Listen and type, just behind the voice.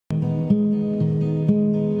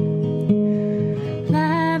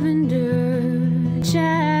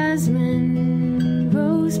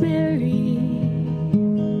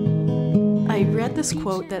read this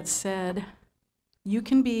quote that said, "You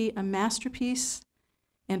can be a masterpiece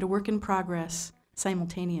and a work in progress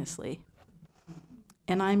simultaneously."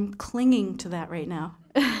 And I'm clinging to that right now.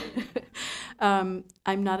 I'm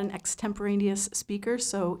not an extemporaneous speaker,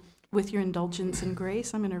 so with your indulgence and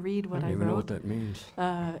grace, I'm going to read what I don't even know what wrote that means.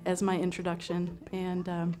 as my introduction.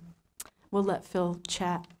 And we'll let Phil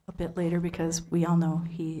chat a bit later because we all know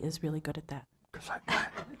he is really good at that.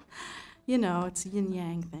 You know, it's a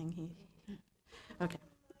yin-yang thing. Okay.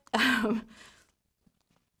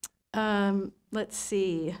 Let's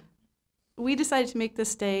see. We decided to make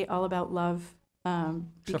this day all about love.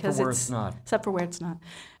 Except for where it's not. Except for where it's not.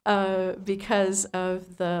 Because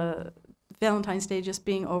of the Valentine's Day just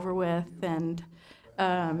being over with, and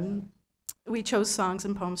we chose songs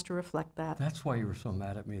and poems to reflect that. That's why you were so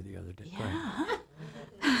mad at me the other day.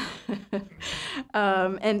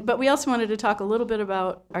 Yeah. But we also wanted to talk a little bit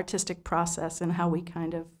about artistic process and how we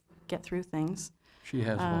kind of get through things. She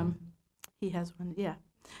has one. He has one, yeah.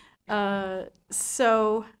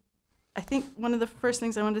 So I think one of the first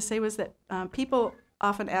things I wanted to say was that people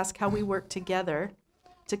often ask how we work together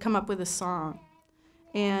to come up with a song.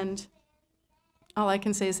 And all I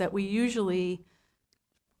can say is that we usually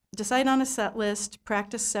decide on a set list,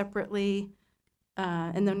 practice separately,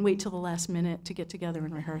 and then wait till the last minute to get together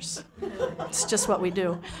and rehearse. It's just what we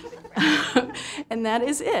do. And that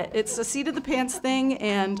is it. It's a seat of the pants thing,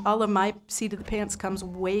 and all of my seat of the pants comes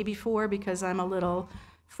way before because I'm a little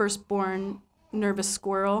firstborn nervous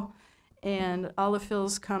squirrel, and all of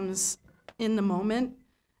Phil's comes in the moment,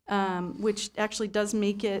 which actually does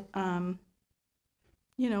make it,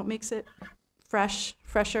 makes it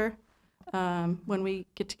fresher when we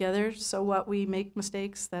get together. So what, we make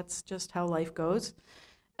mistakes, that's just how life goes.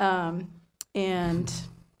 And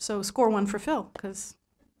so score one for Phil, because,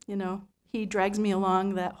 he drags me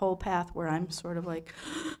along that whole path where I'm sort of like,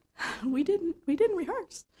 we didn't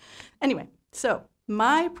rehearse. Anyway, so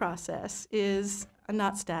my process is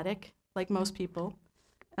not static, like most people.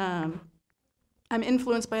 I'm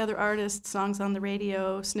influenced by other artists, songs on the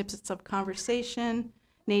radio, snippets of conversation,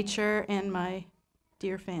 nature, and my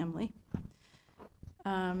dear family.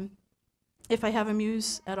 If I have a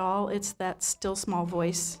muse at all, it's that still small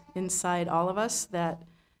voice inside all of us that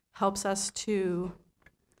helps us to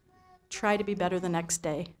try to be better the next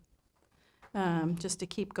day. Just to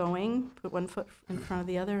keep going, put one foot in front of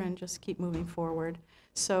the other, and just keep moving forward.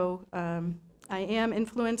 So I am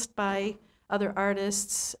influenced by other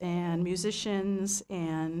artists and musicians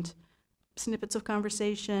and snippets of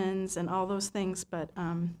conversations and all those things, but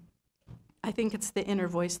I think it's the inner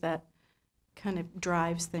voice that kind of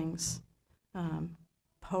drives things.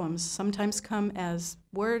 Poems sometimes come as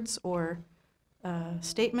words or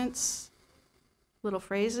statements, little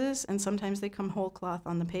phrases, and sometimes they come whole cloth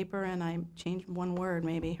on the paper and I change one word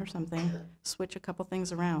maybe or something, switch a couple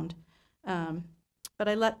things around. But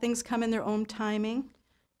I let things come in their own timing,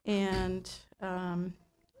 and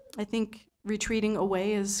I think retreating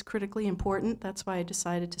away is critically important. That's why I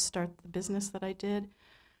decided to start the business that I did.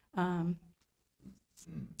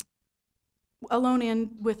 Alone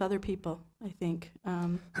and with other people, I think.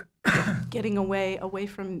 Getting away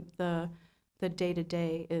from the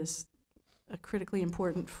day-to-day is critically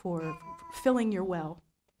important for filling your well.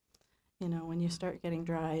 When you start getting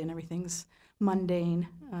dry and everything's mundane,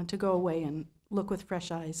 to go away and look with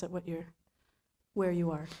fresh eyes at where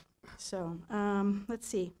you are. So let's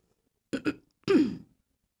see.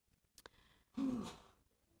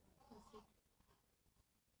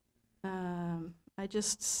 I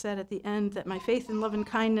just said at the end that my faith in love and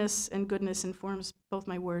kindness and goodness informs both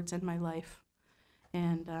my words and my life.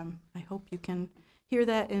 And I hope you can hear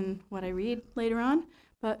that in what I read later on.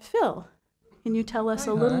 But Phil, can you tell us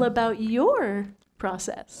a little about your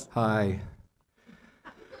process? Hi.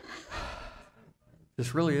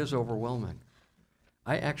 This really is overwhelming.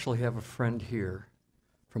 I actually have a friend here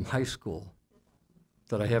from high school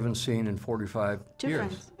that I haven't seen in 45 Two years.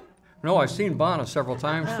 friends. No, I've seen Bonna several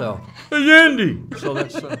times, though. Hey, Andy! So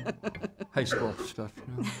that's high school stuff.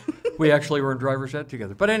 We actually were in driver's ed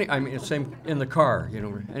together. But it's same in the car,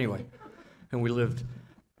 anyway. And we lived.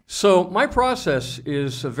 So my process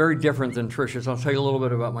is very different than Trisha's. I'll tell you a little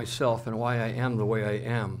bit about myself and why I am the way I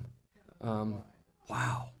am.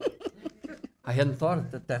 Wow. I hadn't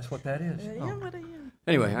thought that that's what that is. I am what I am.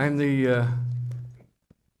 Anyway, I'm the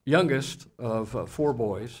youngest of 4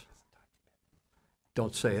 boys.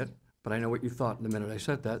 Don't say it, but I know what you thought the minute I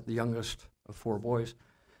said that, the youngest of 4 boys,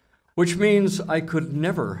 which means I could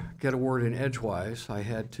never get a word in edgewise. I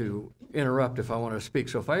had to interrupt if I wanted to speak.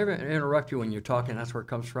 So if I ever interrupt you when you're talking, that's where it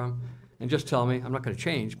comes from, and just tell me. I'm not going to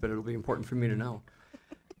change, but it'll be important for me to know.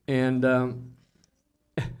 And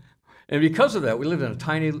And because of that, we lived in a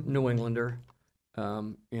tiny New Englander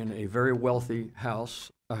in a very wealthy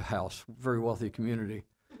very wealthy community,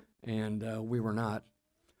 and we were not.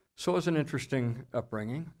 So it was an interesting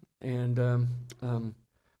upbringing. And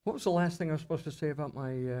what was the last thing I was supposed to say about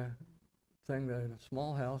my thing? A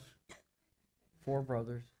small house, 4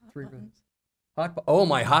 brothers, 3 brothers.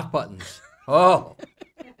 My hot buttons. Oh.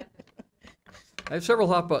 I have several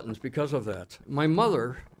hot buttons because of that. My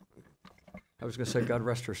mother, I was going to say God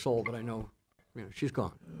rest her soul, but I know, she's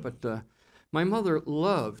gone. But my mother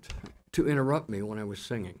loved to interrupt me when I was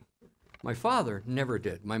singing. My father never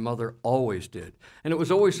did. My mother always did. And it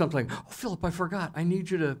was always something, oh, Philip, I forgot. I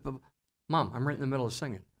need you to, Mom, I'm right in the middle of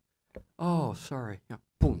singing. Oh, sorry. Yeah,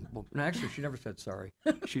 boom, boom. No, actually, she never said sorry.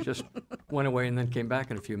 She just went away and then came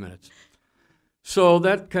back in a few minutes. So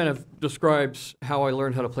that kind of describes how I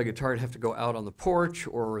learned how to play guitar. I'd have to go out on the porch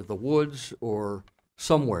or the woods or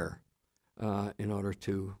somewhere in order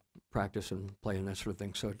to practice and play and that sort of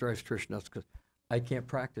thing. So it drives Trisha nuts because I can't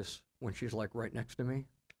practice when she's like right next to me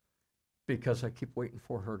because I keep waiting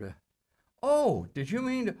for her to, oh, did you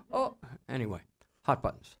mean to, oh. Anyway, hot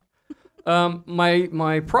buttons.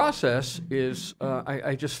 My process is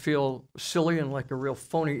I just feel silly and like a real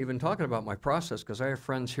phony even talking about my process because I have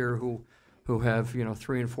friends here who have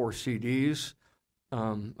 3 and 4 CDs.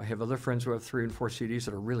 I have other friends who have 3 and 4 CDs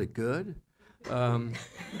that are really good.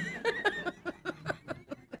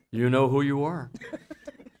 You know who you are.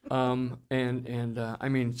 I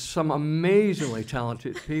mean, some amazingly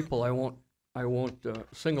talented people. I won't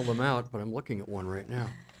single them out, but I'm looking at one right now.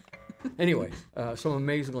 Anyway, some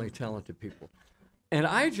amazingly talented people. And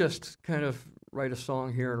I just kind of write a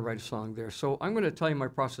song here and write a song there. So I'm going to tell you my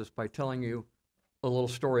process by telling you a little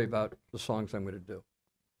story about the songs I'm going to do.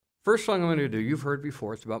 First song I'm going to do, you've heard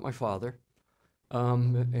before. It's about my father.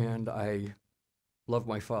 And I love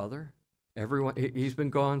my father. He's been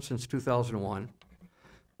gone since 2001.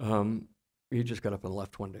 He just got up and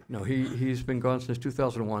left one day. No, he's been gone since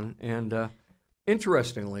 2001. And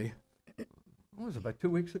interestingly, what was it, about 2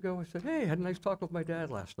 weeks ago? I said, hey, I had a nice talk with my dad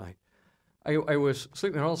last night. I was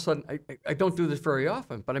sleeping, and all of a sudden, I don't do this very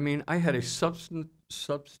often, but I mean, I had a substantive,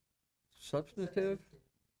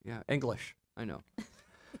 English, I know,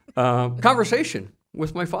 conversation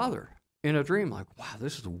with my father in a dream, like, wow,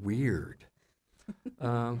 this is weird.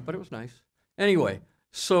 But it was nice. Anyway,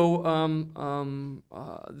 so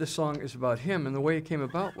this song is about him, and the way it came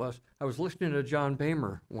about was I was listening to John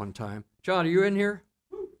Boehmer one time. John, are you in here?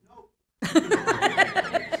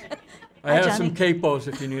 I have some capos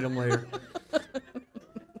if you need them later.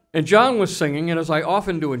 And John was singing, and as I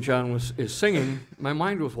often do when John is singing, my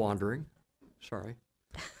mind was wandering. Sorry.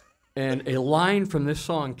 And a line from this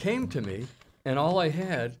song came to me, and all I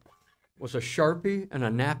had was a Sharpie and a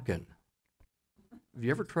napkin. Have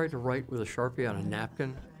you ever tried to write with a Sharpie on a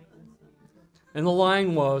napkin? And the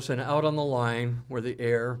line was, and out on the line where the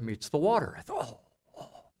air meets the water. I thought,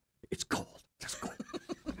 oh, it's cold. It's cold.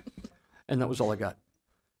 And that was all I got.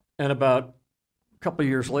 And about a couple of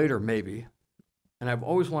years later, maybe, and I've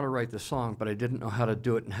always wanted to write this song, but I didn't know how to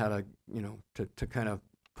do it and how to, to kind of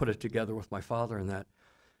put it together with my father and that.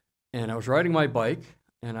 And I was riding my bike,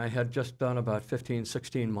 and I had just done about 15,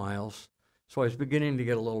 16 miles. So I was beginning to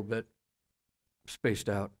get a little bit spaced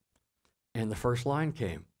out. And the first line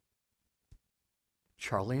came,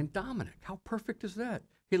 Charlie and Dominic. How perfect is that?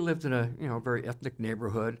 He lived in a, very ethnic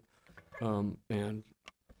neighborhood, and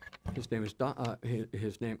his name is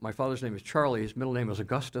my father's name is Charlie. His middle name is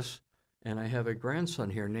Augustus, and I have a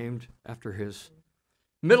grandson here named after his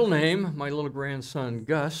middle name. My little grandson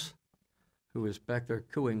Gus, who is back there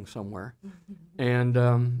cooing somewhere. And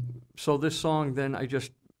so this song, then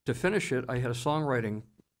to finish it, I had a songwriting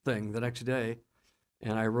thing the next day,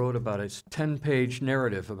 and I wrote about a 10-page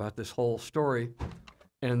narrative about this whole story,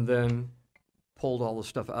 and then pulled all the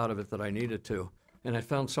stuff out of it that I needed to, and I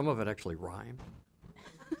found some of it actually rhymed.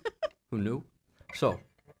 Who knew? So,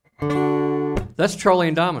 that's Charlie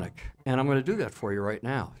and Dominic, and I'm going to do that for you right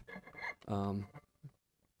now.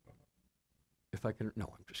 If I can, no,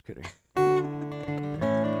 I'm just kidding.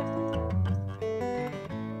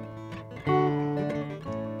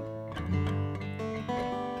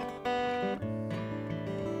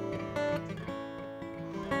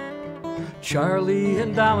 Charlie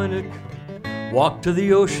and Dominic walked to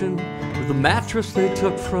the ocean with a mattress they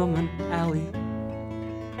took from an alley.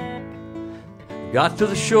 Got to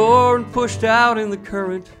the shore and pushed out in the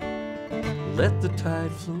current, let the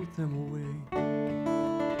tide float them away.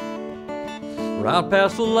 We're out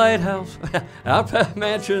past the lighthouse, out past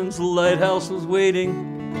mansions, the lighthouse was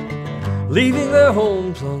waiting, leaving their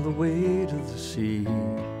homes on the way to the sea.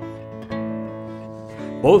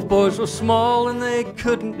 Both boys were small and they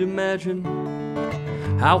couldn't imagine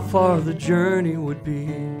how far the journey would be.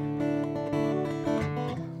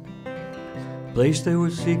 The place they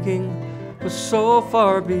were seeking was so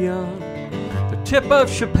far beyond the tip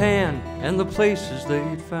of Japan and the places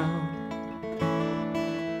they'd found.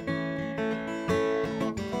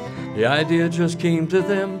 The idea just came to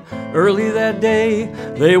them early that day.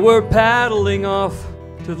 They were paddling off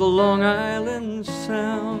to the Long Island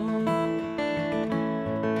Sound.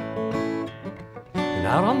 And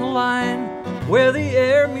out on the line where the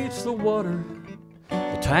air meets the water,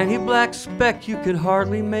 a tiny black speck you could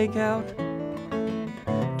hardly make out.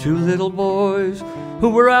 Two little boys who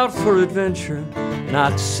were out for adventure,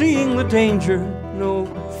 not seeing the danger, no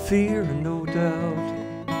fear and no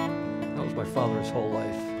doubt. That was my father's whole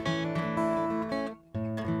life.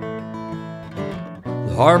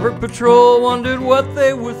 The harbor patrol wondered what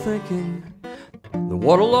they were thinking. The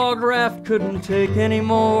waterlogged raft couldn't take any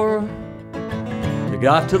more. They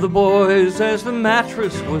got to the boys as the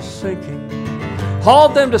mattress was sinking,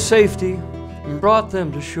 hauled them to safety and brought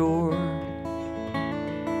them to shore.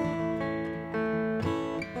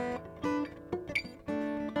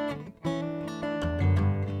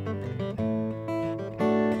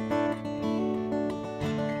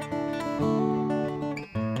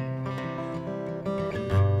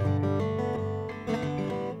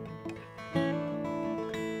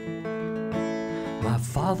 My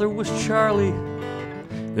father was Charlie,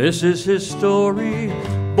 this is his story.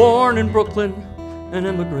 Born in Brooklyn, an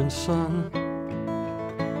immigrant son.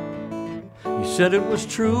 He said it was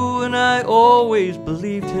true and I always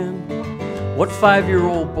believed him. What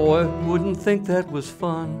 5-year-old boy wouldn't think that was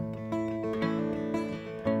fun?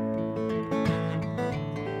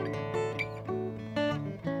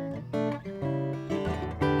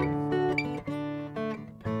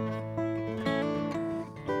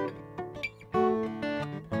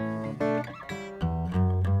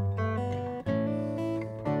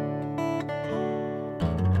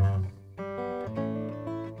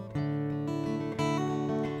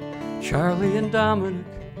 Charlie and Dominic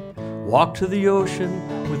walked to the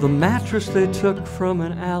ocean with a mattress they took from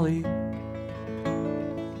an alley.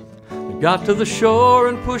 They got to the shore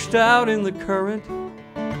and pushed out in the current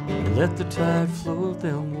and let the tide float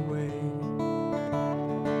them away.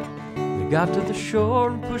 They got to the shore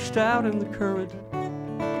and pushed out in the current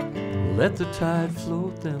and let the tide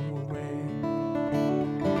float them away.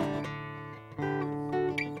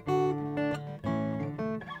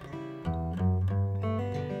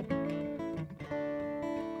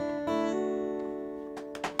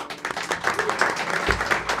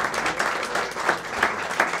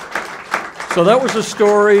 So that was a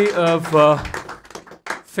story of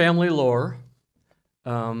family lore,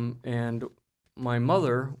 and my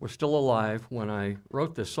mother was still alive when I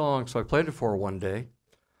wrote this song, so I played it for her one day,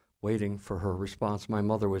 waiting for her response. My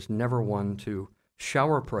mother was never one to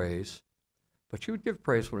shower praise, but she would give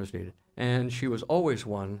praise when it was needed, and she was always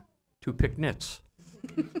one to pick nits.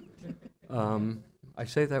 I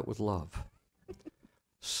say that with love.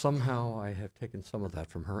 Somehow I have taken some of that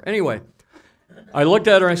from her. Anyway, I looked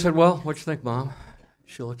at her and I said, "Well, what you think, Mom?"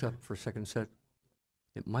 She looked up for a second and said,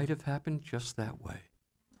 "It might have happened just that way."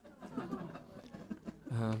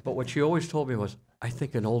 But what she always told me was, "I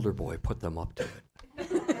think an older boy put them up to it."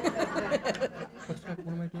 What's that?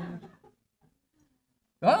 What am I doing?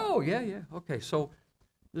 Oh, yeah. Okay, so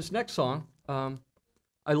this next song,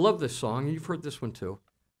 I love this song. You've heard this one too.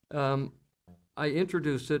 I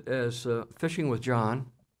introduced it as Fishing with John.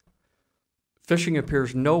 Fishing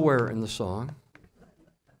appears nowhere in the song,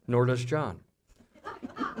 nor does John.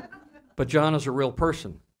 But John is a real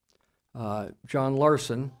person. John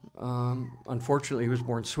Larson, unfortunately, he was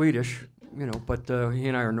born Swedish, but he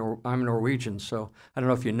and I are I'm Norwegian, so I don't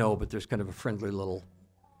know if you know, but there's kind of a friendly little,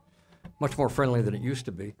 much more friendly than it used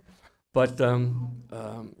to be. But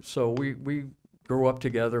so we grew up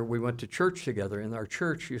together. We went to church together, and our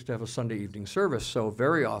church used to have a Sunday evening service, so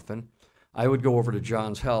very often I would go over to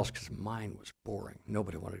John's house because mine was boring.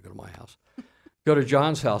 Nobody wanted to go to my house. Go to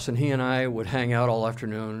John's house, and he and I would hang out all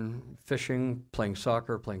afternoon, fishing, playing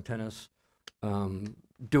soccer, playing tennis,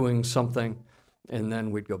 doing something, and then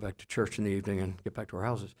we'd go back to church in the evening and get back to our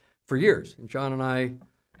houses for years. And John and I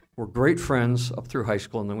were great friends up through high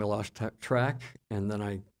school, and then we lost track, and then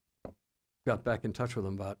I got back in touch with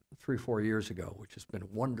him about 3-4 years ago, which has been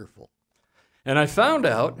wonderful. And I found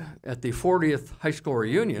out at the 40th high school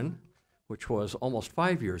reunion, which was almost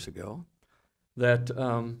 5 years ago, that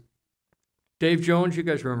Dave Jones, you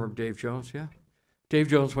guys remember Dave Jones, yeah? Dave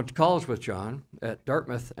Jones went to college with John at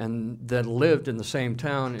Dartmouth and then lived in the same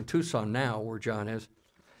town in Tucson now, where John is.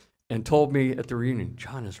 and told me at the reunion,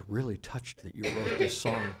 John is really touched that you wrote this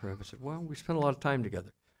song. I said, well, we spent a lot of time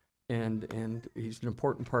together, and he's an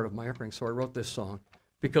important part of my upbringing, so I wrote this song.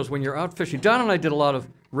 Because when you're out fishing, John and I did a lot of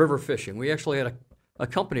river fishing. We actually had a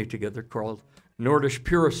company together called Nordish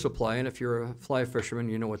Purist Supply, and if you're a fly fisherman,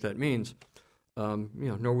 you know what that means.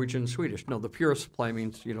 Norwegian and Swedish. No, the purist supply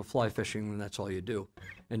means, fly fishing, and that's all you do.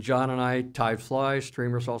 And John and I tied flies,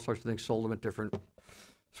 streamers, all sorts of things, sold them at different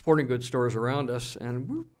sporting goods stores around us, and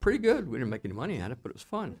we were pretty good. We didn't make any money at it, but it was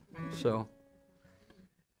fun. So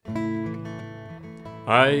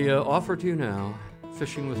I offer to you now,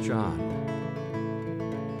 Fishing with John.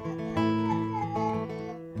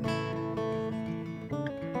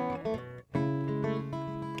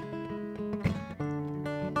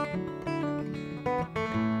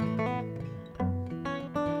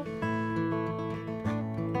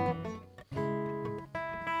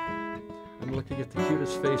 Looking at the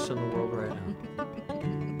cutest face in the world right now.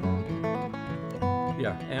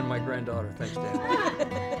 Yeah, and my granddaughter. Thanks, Dad.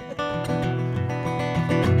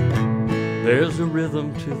 There's a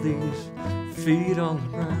rhythm to these feet on the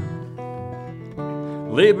ground,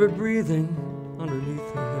 labored breathing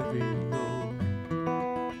underneath a heavy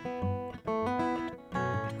load.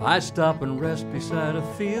 I stop and rest beside a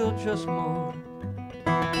field just mowed,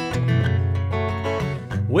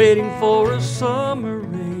 waiting for a summer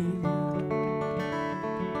rain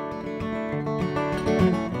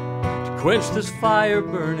quench this fire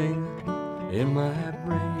burning in my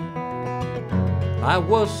brain. I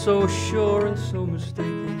was so sure and so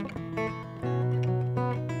mistaken.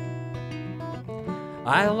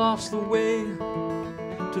 I lost the way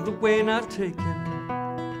to the way not taken.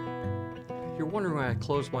 You're wondering why I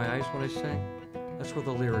close my eyes when I sing? That's where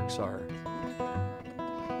the lyrics are.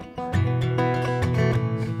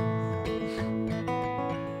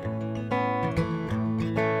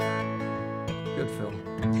 Good film.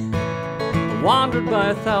 Wandered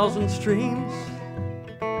by 1,000 streams,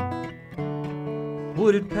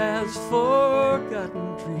 wooded paths,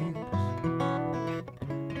 forgotten dreams.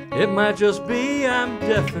 It might just be I'm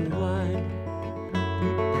deaf and blind,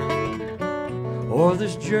 or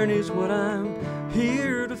this journey's what I'm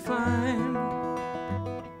here to find.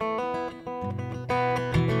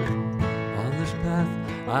 On this path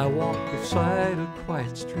I walk beside a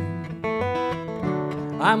quiet stream.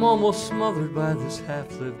 I'm almost smothered by this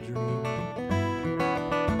half-lived dream.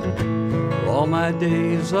 All my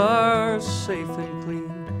days are safe and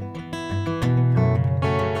clean.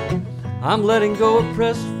 I'm letting go of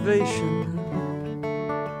preservation.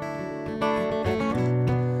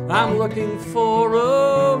 I'm looking for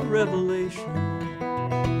a revelation,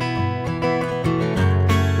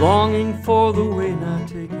 longing for the way not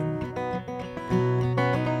taken.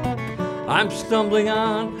 I'm stumbling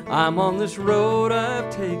on, I'm on this road I've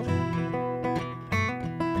taken.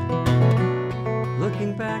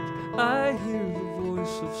 Looking back, I hear the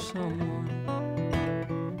voice of someone,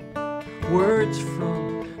 words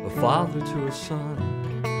from a father to a son,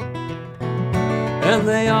 and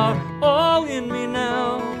they are all in me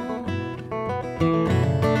now.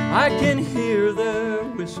 I can hear their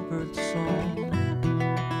whispered song,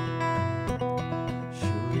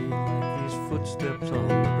 surely like these footsteps on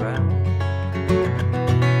the ground.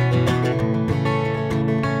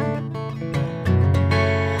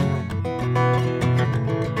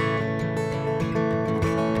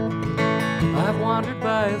 I've wandered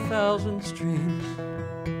by 1,000 streams,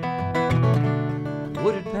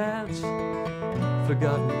 wooded paths,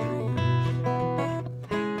 forgotten dreams.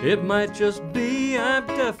 It might just be I'm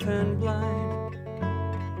deaf and blind,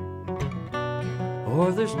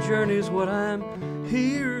 or this journey's what I'm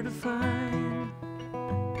here to find.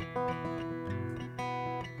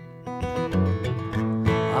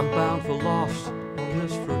 I'm bound for lost on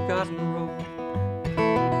this forgotten road.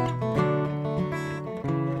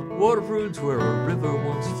 Water broods where a river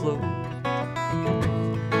once flowed,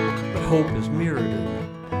 but hope is mirrored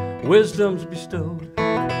and wisdom's bestowed.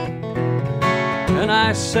 And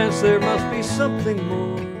I sense there must be something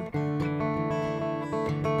more.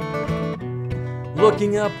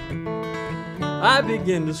 Looking up, I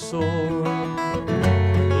begin to soar,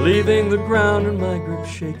 leaving the ground and my grip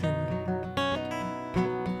shaken.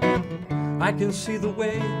 I can see the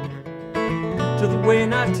way to the way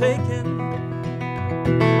not taken.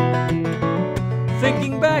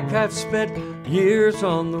 Thinking back, I've spent years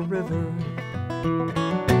on the river,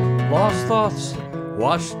 lost thoughts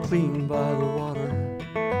washed clean by the water.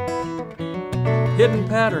 Hidden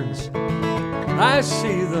patterns, I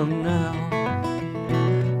see them now,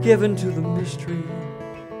 given to the mystery.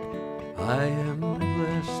 I am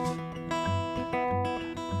blessed.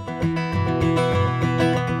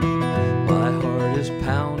 My heart is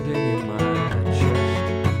pounding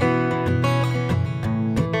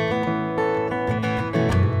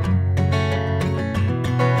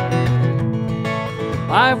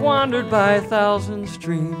wandered by 1,000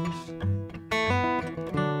 streams,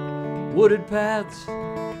 wooded paths,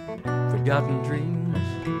 forgotten dreams.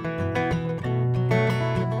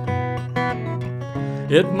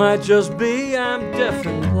 It might just be I'm deaf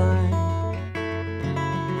and blind,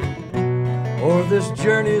 or this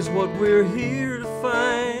journey's what we're here to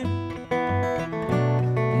find.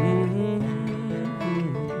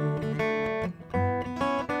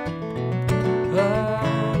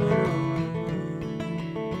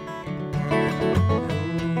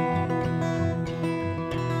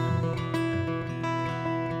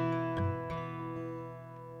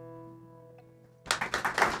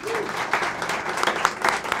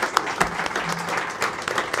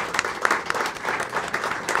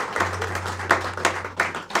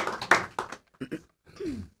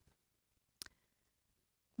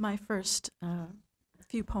 My first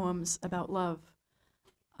few poems about love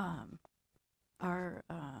are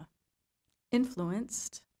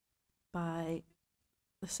influenced by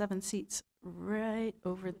the 7 seats right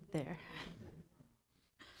over there.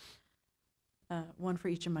 One for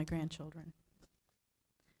each of my grandchildren.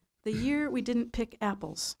 The year we didn't pick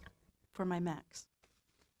apples for my Max.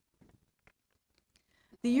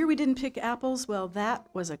 The year we didn't pick apples, well, that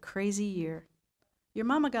was a crazy year. Your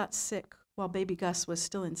mama got sick while baby Gus was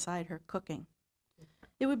still inside her cooking.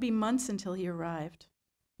 It would be months until he arrived.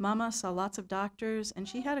 Mama saw lots of doctors, and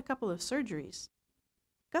she had a couple of surgeries.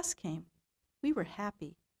 Gus came. We were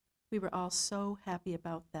happy. We were all so happy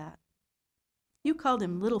about that. You called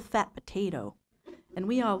him Little Fat Potato, and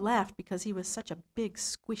we all laughed because he was such a big,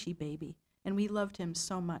 squishy baby, and we loved him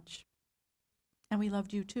so much. And we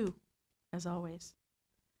loved you too, as always.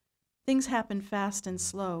 Things happened fast and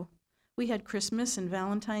slow. We had Christmas and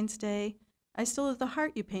Valentine's Day. I still have the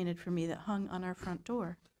heart you painted for me that hung on our front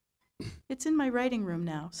door. It's in my writing room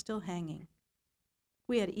now, still hanging.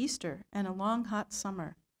 We had Easter and a long, hot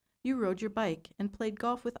summer. You rode your bike and played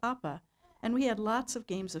golf with Appa, and we had lots of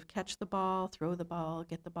games of catch the ball, throw the ball,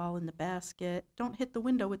 get the ball in the basket, don't hit the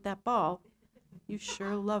window with that ball. You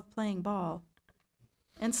sure love playing ball.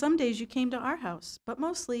 And some days you came to our house, but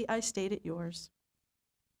mostly I stayed at yours.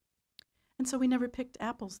 And so we never picked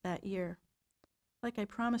apples that year, like I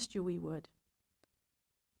promised you we would.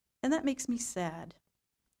 And that makes me sad,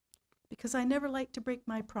 because I never like to break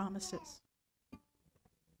my promises.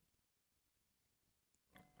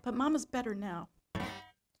 But Mama's better now.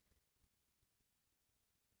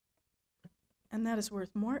 And that is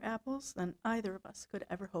worth more apples than either of us could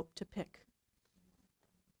ever hope to pick.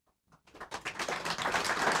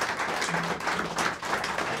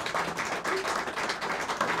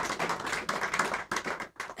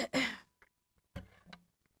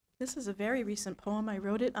 This is a very recent poem. I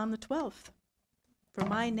wrote it on the 12th for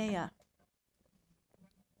my Nea,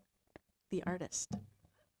 the artist.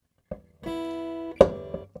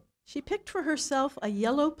 She picked for herself a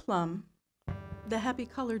yellow plum. The happy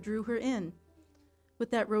color drew her in,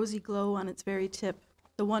 with that rosy glow on its very tip,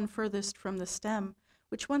 the one furthest from the stem,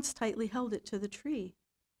 which once tightly held it to the tree.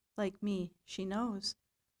 Like me, she knows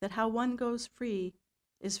that how one goes free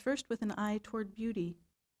is first with an eye toward beauty,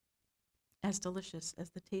 as delicious as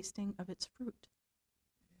the tasting of its fruit.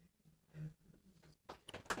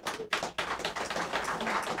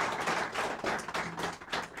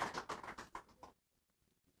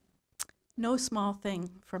 No small thing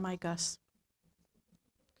for my Gus.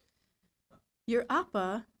 Your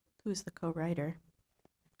Appa, who's the co-writer,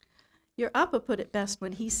 your Appa put it best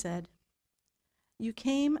when he said, "You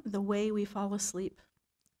came the way we fall asleep,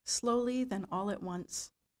 slowly then all at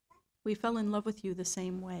once. We fell in love with you the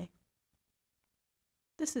same way."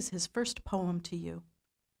 This is his first poem to you.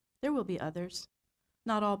 There will be others.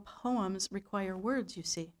 Not all poems require words, you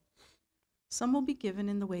see. Some will be given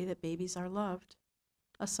in the way that babies are loved.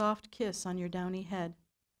 A soft kiss on your downy head,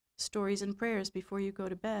 stories and prayers before you go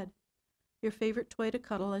to bed, your favorite toy to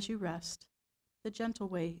cuddle as you rest, the gentle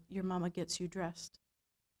way your mama gets you dressed,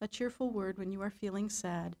 a cheerful word when you are feeling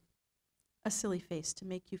sad, a silly face to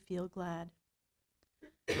make you feel glad.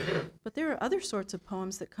 But there are other sorts of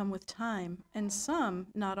poems that come with time, and some,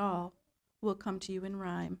 not all, will come to you in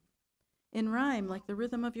rhyme. In rhyme, like the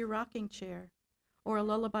rhythm of your rocking chair, or a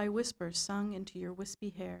lullaby whisper sung into your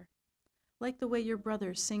wispy hair, like the way your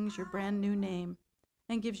brother sings your brand new name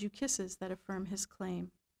and gives you kisses that affirm his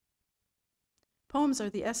claim. Poems are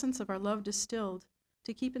the essence of our love distilled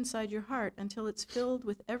to keep inside your heart until it's filled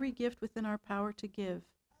with every gift within our power to give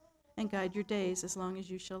and guide your days as long as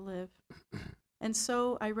you shall live. And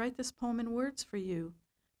so I write this poem in words for you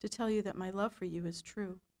to tell you that my love for you is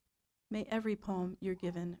true. May every poem you're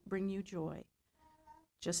given bring you joy,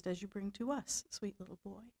 just as you bring to us, sweet little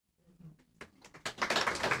boy.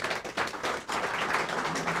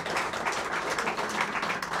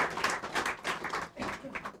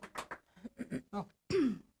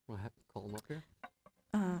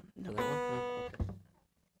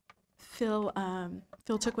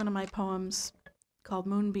 Phil took one of my poems called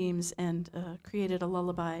Moonbeams and created a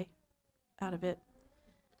lullaby out of it.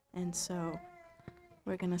 And so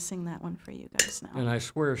we're going to sing that one for you guys now. And I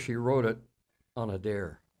swear she wrote it on a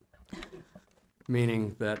dare.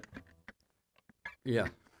 Meaning that, yeah,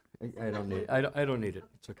 I don't need it. I don't need it.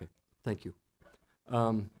 It's okay. Thank you.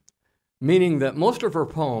 Meaning that most of her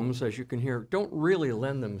poems, as you can hear, don't really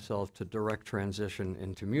lend themselves to direct transition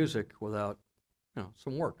into music without,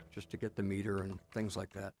 some work just to get the meter and things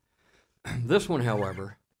like that. This one,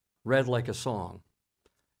 however, read like a song.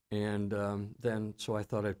 And then, so I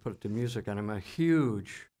thought I'd put it to music, and I'm a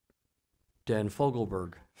huge Dan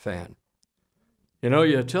Fogelberg fan.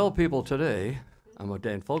 You tell people today, I'm a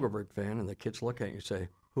Dan Fogelberg fan, and the kids look at you and say,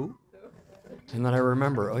 who? And then I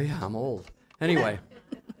remember, oh yeah, I'm old. Anyway,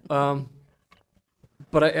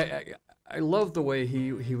 but I love the way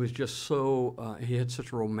he was just so, he had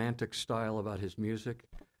such a romantic style about his music.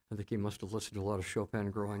 I think he must have listened to a lot of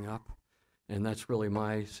Chopin growing up. And that's really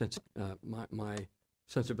my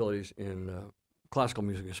sensibilities in classical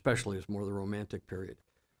music, especially, is more the romantic period,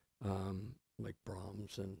 like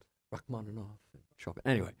Brahms and Rachmaninoff and Chopin.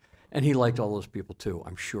 Anyway, and he liked all those people too,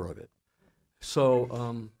 I'm sure of it.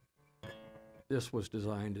 So this was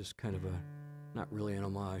designed as kind of not really an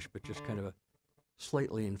homage, but just kind of a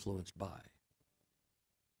slightly influenced by.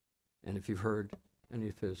 And if you've heard any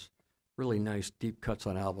of his really nice deep cuts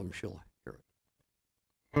on albums, you'll hear it.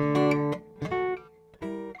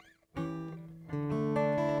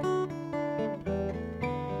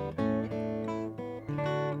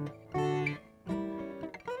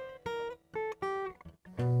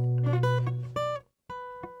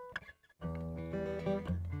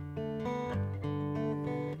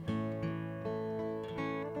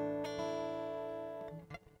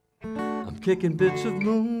 Kicking bits of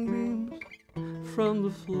moonbeams from the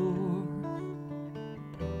floor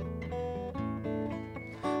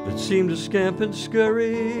that seem to scamp and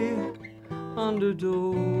scurry under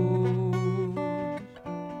doors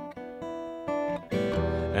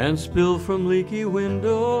and spill from leaky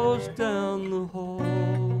windows down the hall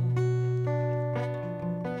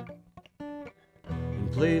in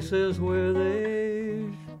places where they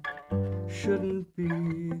shouldn't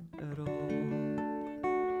be at all.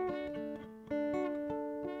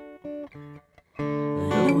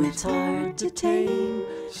 It's hard to tame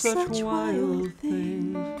such wild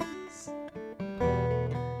things